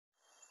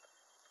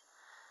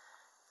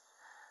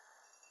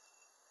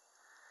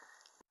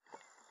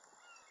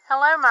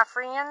Hello, my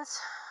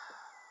friends.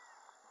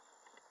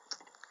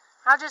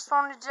 I just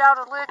wanted y'all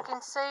to look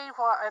and see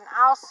what an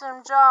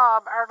awesome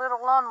job our little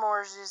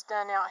lawnmowers has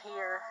done out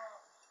here.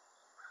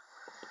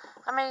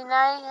 I mean,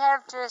 they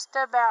have just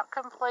about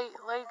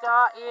completely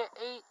got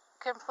it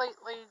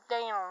completely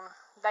down.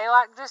 They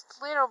like just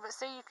a little, but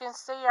see, you can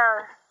see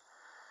our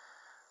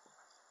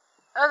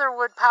other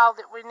wood pile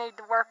that we need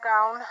to work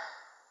on.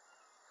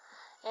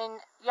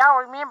 And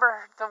y'all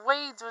remember the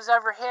weeds was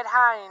overhead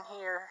high in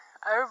here.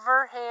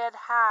 Overhead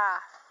high.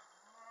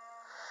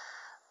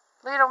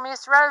 Little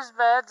Miss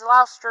Rosebud's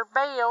lost her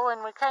bell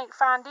and we can't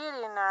find it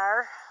in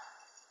there.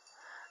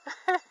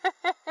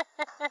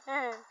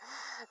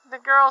 The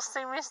girls see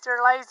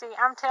Mr. Lazy.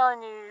 I'm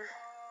telling you,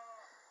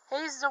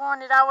 he's the one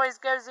that always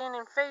goes in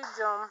and feeds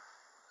them.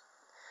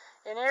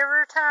 And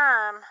every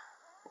time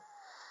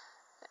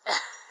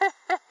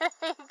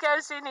he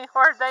goes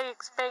anywhere they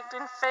expect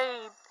and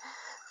feed.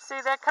 See,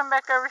 they come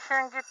back over here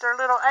and get their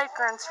little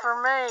acorns for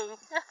me.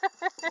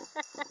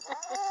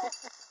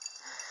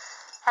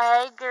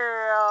 Hey,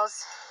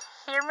 girls.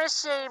 Here,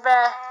 Miss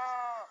Sheba.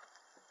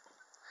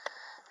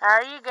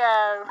 There you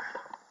go.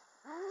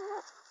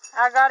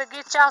 I gotta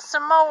get y'all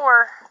some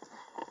more.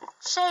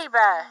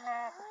 Sheba,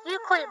 you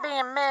quit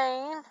being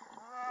mean.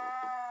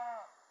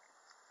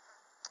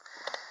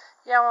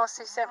 Y'all want to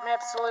see something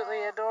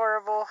absolutely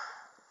adorable?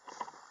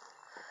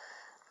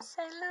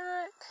 Say,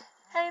 look.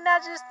 Ain't I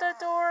just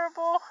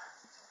adorable?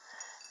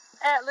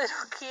 That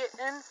little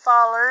kitten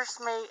follows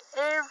me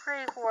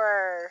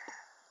everywhere.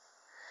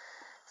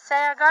 Say,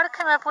 I gotta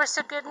come up with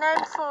a good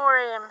name for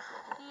him.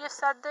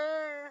 Yes, I do.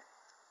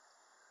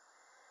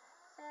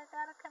 Say, I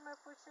gotta come up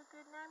with a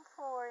good name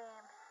for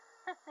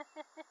him.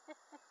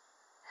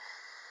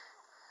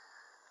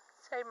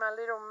 Say, my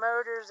little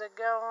motors are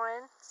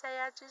going. Say,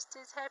 I'm just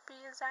as happy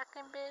as I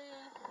can be.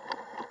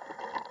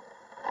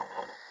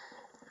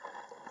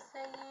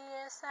 Say,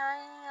 yes, I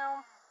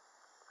am.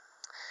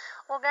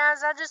 Well,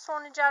 guys, I just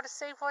wanted y'all to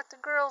see what the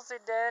girls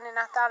had done, and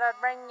I thought I'd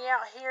bring you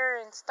out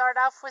here and start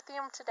off with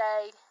them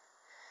today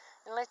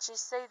and let you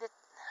see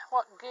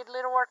what good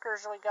little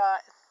workers we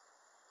got.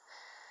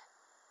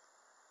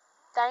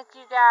 Thank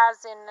you,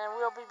 guys, and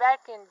we'll be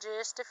back in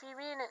just a few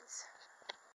minutes.